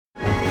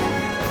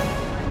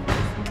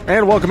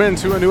And welcome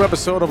into a new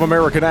episode of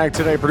American Ag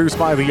Today, produced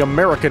by the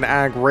American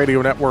Ag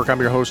Radio Network.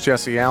 I'm your host,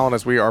 Jesse Allen,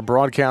 as we are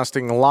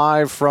broadcasting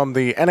live from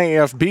the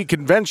NAFB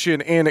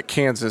convention in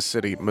Kansas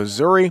City,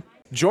 Missouri.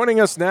 Joining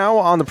us now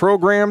on the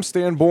program,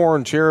 Stan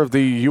Bourne, chair of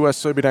the U.S.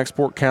 Soybean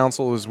Export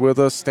Council, is with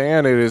us.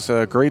 Stan, it is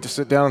great to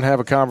sit down and have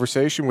a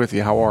conversation with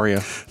you. How are you?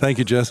 Thank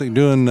you, Jesse.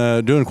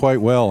 Doing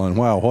quite well, and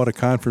wow, what a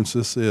conference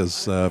this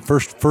is.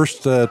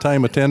 First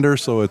time attender,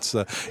 so it's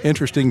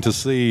interesting to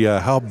see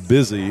how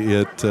busy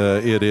it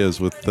is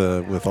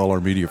with all our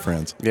media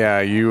friends.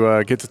 Yeah,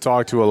 you get to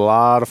talk to a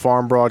lot of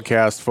farm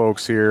broadcast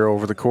folks here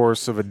over the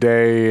course of a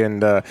day,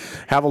 and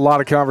have a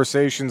lot of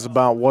conversations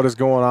about what is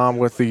going on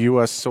with the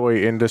U.S.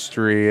 soy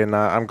industry. And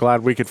I'm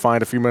glad we could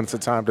find a few minutes of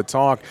time to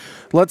talk.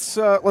 Let's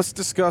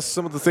discuss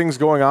some of the things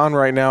going on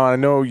right now. I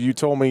know you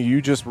told me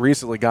you just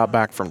recently got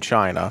back from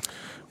China.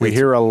 We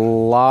hear a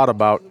lot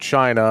about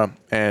China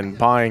and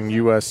buying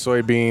U.S.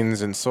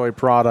 soybeans and soy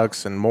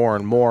products and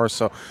more.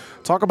 So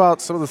talk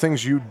about some of the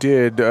things you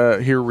did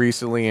here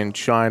recently in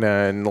China,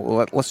 and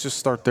let's just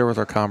start there with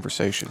our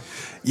conversation.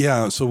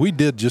 Yeah, so we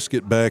did just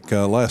get back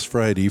last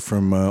Friday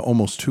from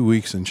almost 2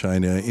 weeks in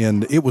China,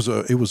 and it was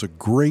a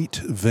great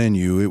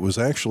venue. It was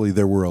actually,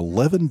 there were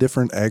 11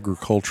 different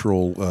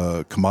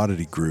agricultural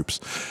commodity groups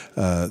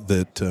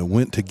that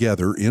went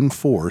together in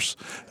force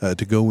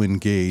to go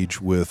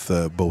engage with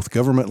both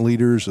government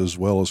leaders as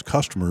well as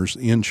customers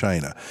in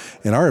China.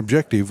 And our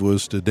objective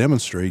was to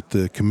demonstrate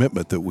the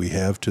commitment that we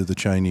have to the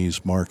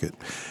Chinese market.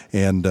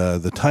 And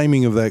the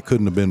timing of that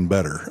couldn't have been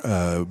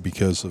better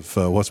because of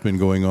what's been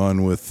going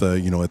on with,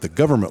 at the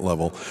government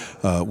level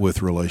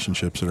with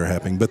relationships that are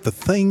happening. But the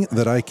thing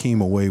that I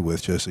came away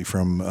with, Jesse,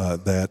 from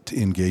that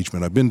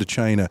engagement, I've been to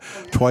China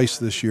twice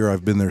this year.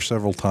 I've been there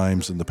several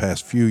times in the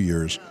past few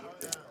years.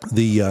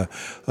 The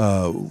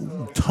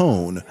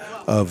tone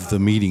of the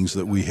meetings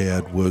that we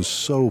had was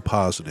so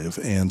positive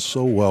and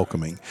so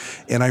welcoming.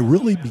 And I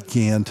really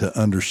began to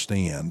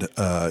understand,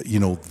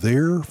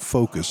 their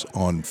focus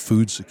on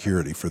food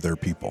security for their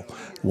people.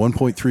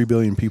 1.3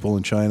 billion people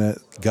in China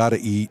got to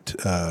eat,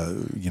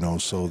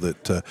 so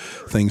that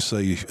things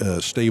stay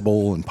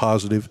stable and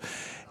positive.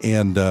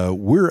 And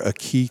we're a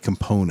key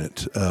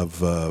component of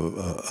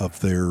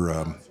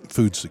their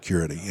food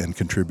security and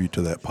contribute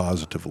to that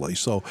positively.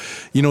 So,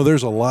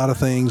 there's a lot of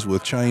things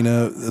with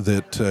China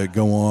that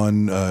go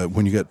on.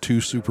 When you got two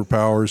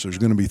superpowers, there's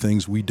going to be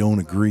things we don't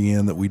agree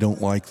in, that we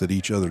don't like, that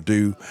each other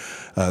do.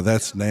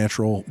 That's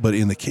natural. But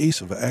in the case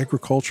of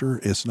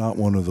agriculture, it's not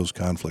one of those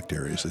conflict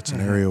areas. It's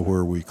an area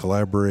where we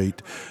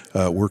collaborate,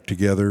 work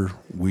together.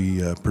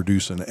 We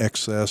produce an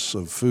excess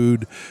of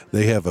food.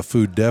 They have a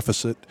food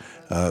deficit.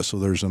 So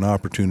there's an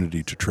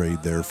opportunity to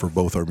trade there for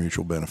both our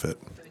mutual benefit.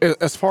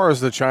 As far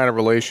as the China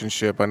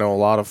relationship, I know a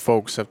lot of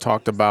folks have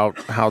talked about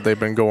how they've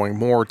been going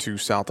more to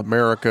South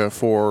America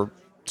for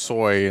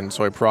soy and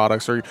soy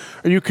products. Are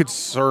you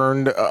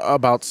concerned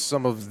about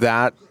some of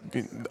that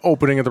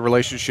opening of the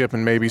relationship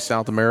and maybe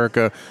South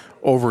America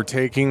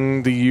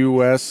overtaking the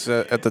U.S.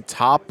 at the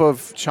top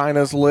of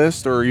China's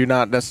list, or are you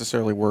not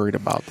necessarily worried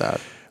about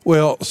that?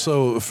 Well,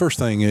 so first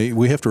thing,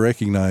 we have to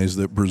recognize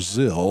that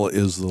Brazil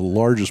is the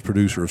largest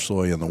producer of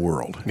soy in the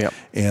world. Yep.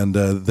 And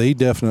they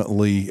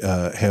definitely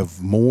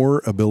have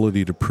more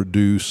ability to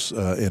produce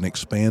an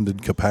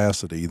expanded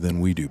capacity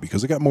than we do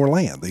because they got more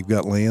land. They've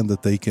got land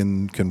that they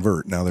can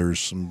convert. Now, there's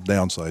some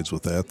downsides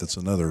with that. That's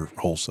another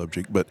whole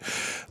subject. But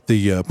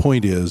the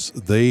point is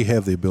they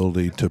have the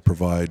ability to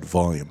provide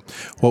volume.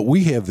 What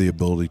we have the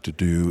ability to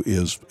do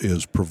is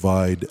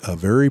provide a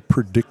very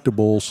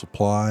predictable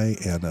supply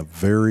and a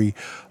very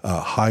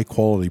high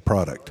quality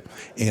product.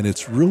 And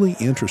it's really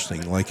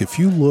interesting. Like if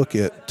you look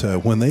at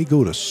when they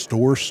go to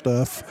store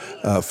stuff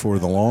for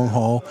the long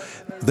haul,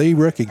 they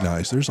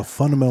recognize there's a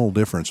fundamental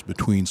difference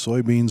between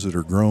soybeans that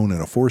are grown in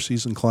a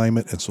 4-season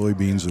climate and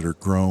soybeans that are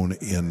grown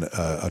in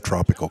a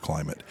tropical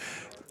climate.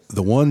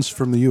 The ones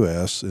from the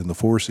U.S. in the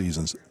 4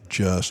 seasons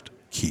just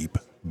keep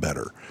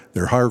better.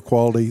 They're higher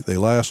quality. They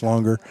last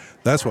longer.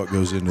 That's what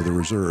goes into the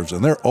reserves,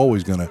 and they're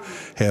always going to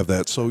have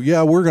that. So,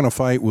 yeah, we're going to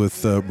fight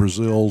with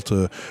Brazil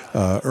to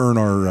earn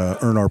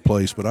our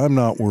place, but I'm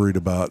not worried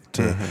about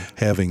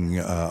having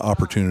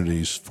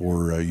opportunities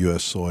for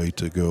U.S. soy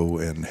to go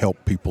and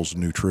help people's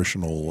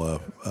nutritional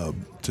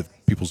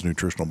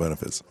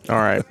benefits. All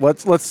right,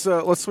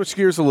 let's switch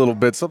gears a little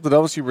bit. Something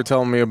else you were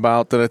telling me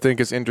about that I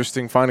think is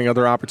interesting, finding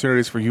other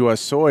opportunities for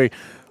U.S. soy.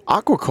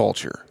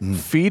 Aquaculture,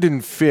 feed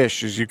and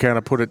fish, as you kind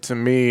of put it to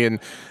me. And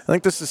I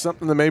think this is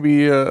something that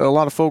maybe a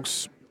lot of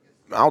folks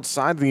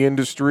outside the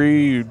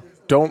industry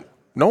don't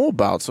know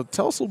about. So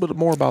tell us a little bit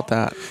more about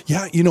that.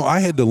 Yeah, I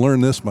had to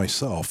learn this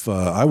myself.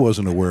 I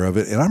wasn't aware of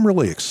it, and I'm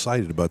really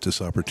excited about this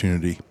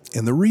opportunity.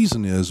 And the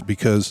reason is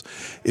because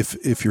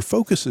if your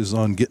focus is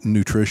on getting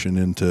nutrition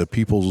into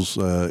people's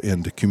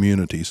into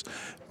communities,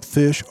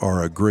 fish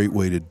are a great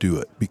way to do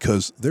it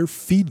because their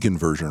feed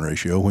conversion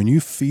ratio, when you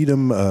feed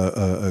them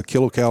a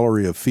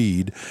kilocalorie of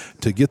feed,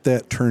 to get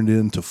that turned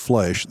into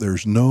flesh,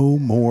 there's no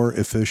more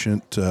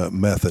efficient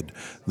method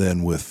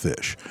than with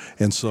fish.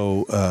 And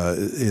so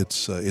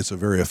it's a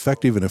very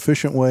effective and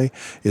efficient way.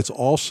 It's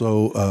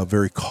also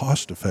very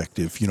cost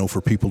effective,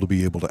 for people to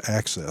be able to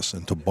access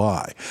and to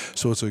buy.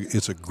 So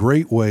it's a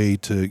great way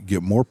to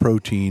get more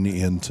protein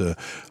into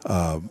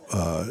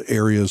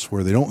areas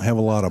where they don't have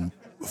a lot of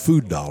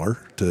food dollar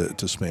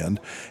to spend,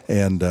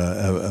 and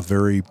a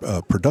very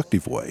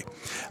productive way.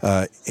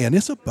 And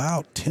it's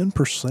about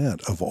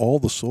 10% of all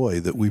the soy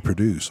that we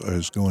produce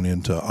is going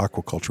into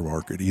aquaculture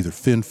market, either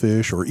fin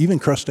fish or even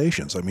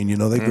crustaceans. I mean,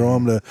 they grow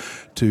them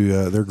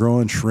they're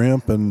growing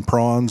shrimp and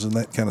prawns and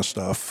that kind of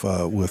stuff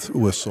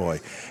with soy.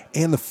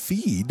 And the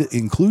feed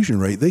inclusion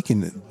rate, they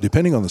can,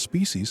 depending on the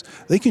species,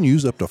 they can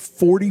use up to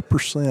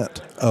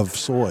 40% of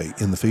soy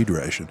in the feed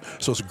ration.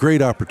 So it's a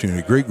great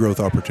opportunity, great growth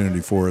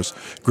opportunity for us,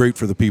 great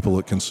for the people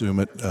that consume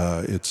it.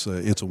 It's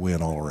a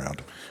win all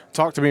around.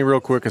 Talk to me real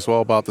quick as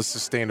well about the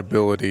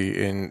sustainability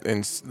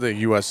in the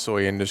U.S.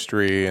 soy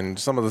industry and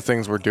some of the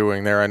things we're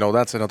doing there. I know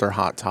that's another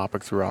hot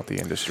topic throughout the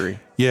industry.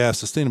 Yeah,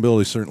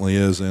 sustainability certainly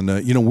is. And,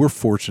 we're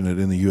fortunate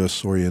in the U.S.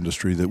 soy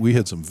industry that we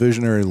had some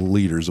visionary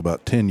leaders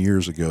about 10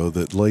 years ago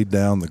that laid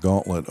down the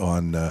gauntlet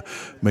on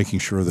making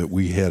sure that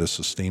we had a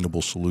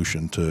sustainable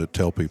solution to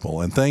tell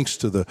people. And thanks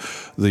to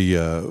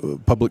the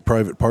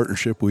public-private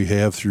partnership we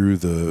have through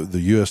the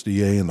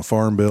USDA and the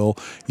Farm Bill,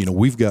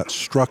 we've got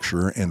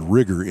structure and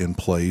rigor in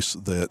place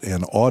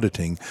and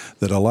auditing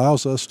that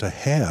allows us to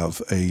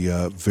have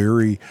a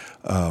very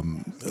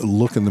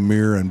look in the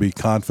mirror and be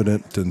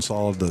confident and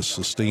solid, the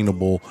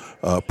sustainable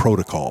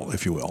protocol,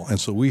 if you will. And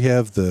so we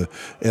have the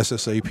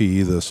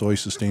SSAP, the Soy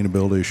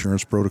Sustainability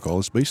Assurance Protocol.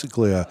 It's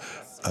basically a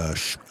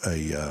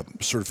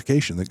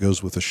certification that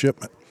goes with a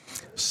shipment.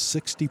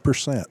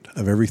 60%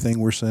 of everything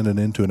we're sending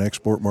into an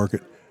export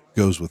market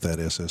goes with that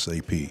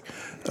SSAP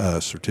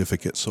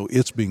certificate. So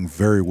it's being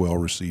very well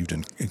received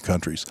in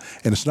countries.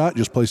 And it's not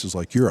just places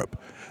like Europe.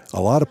 A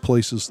lot of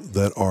places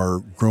that are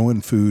growing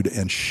food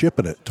and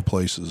shipping it to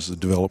places,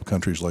 developed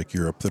countries like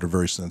Europe that are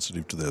very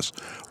sensitive to this,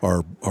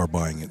 are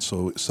buying it.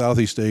 So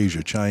Southeast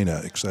Asia,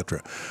 China,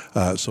 etc.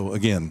 So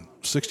again,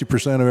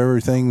 60% of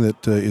everything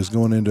that is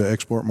going into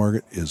export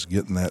market is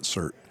getting that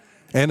cert.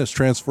 And it's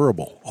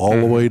transferable all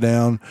the way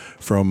down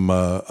from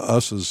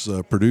us as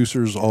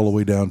producers all the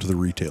way down to the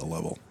retail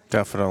level.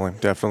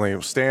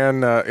 Definitely.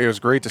 Stan, it was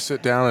great to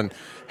sit down and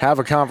have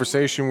a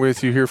conversation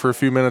with you here for a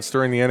few minutes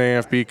during the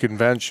NAFB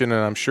convention,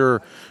 and I'm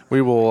sure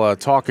we will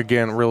talk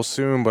again real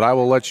soon, but I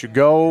will let you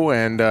go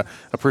and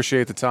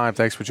appreciate the time.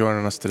 Thanks for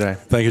joining us today.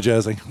 Thank you,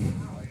 Jazzy.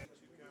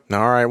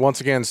 All right, once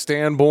again,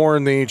 Stan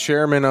Bourne, the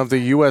chairman of the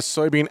U.S.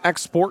 Soybean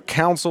Export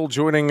Council,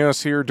 joining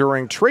us here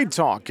during Trade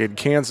Talk in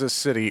Kansas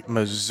City,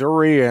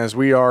 Missouri, as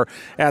we are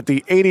at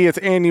the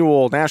 80th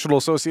Annual National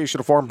Association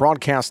of Farm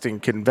Broadcasting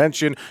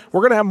Convention.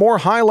 We're going to have more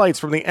highlights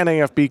from the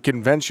NAFB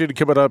convention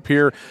coming up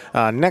here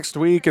next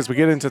week as we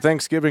get into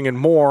Thanksgiving and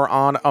more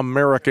on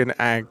American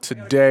Ag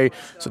Today.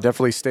 So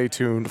definitely stay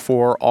tuned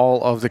for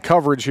all of the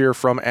coverage here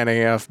from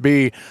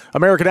NAFB.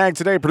 American Ag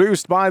Today,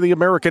 produced by the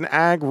American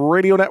Ag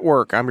Radio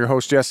Network. I'm your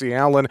host, Jesse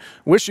Allen,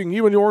 wishing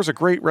you and yours a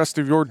great rest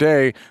of your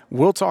day.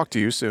 We'll talk to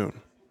you soon.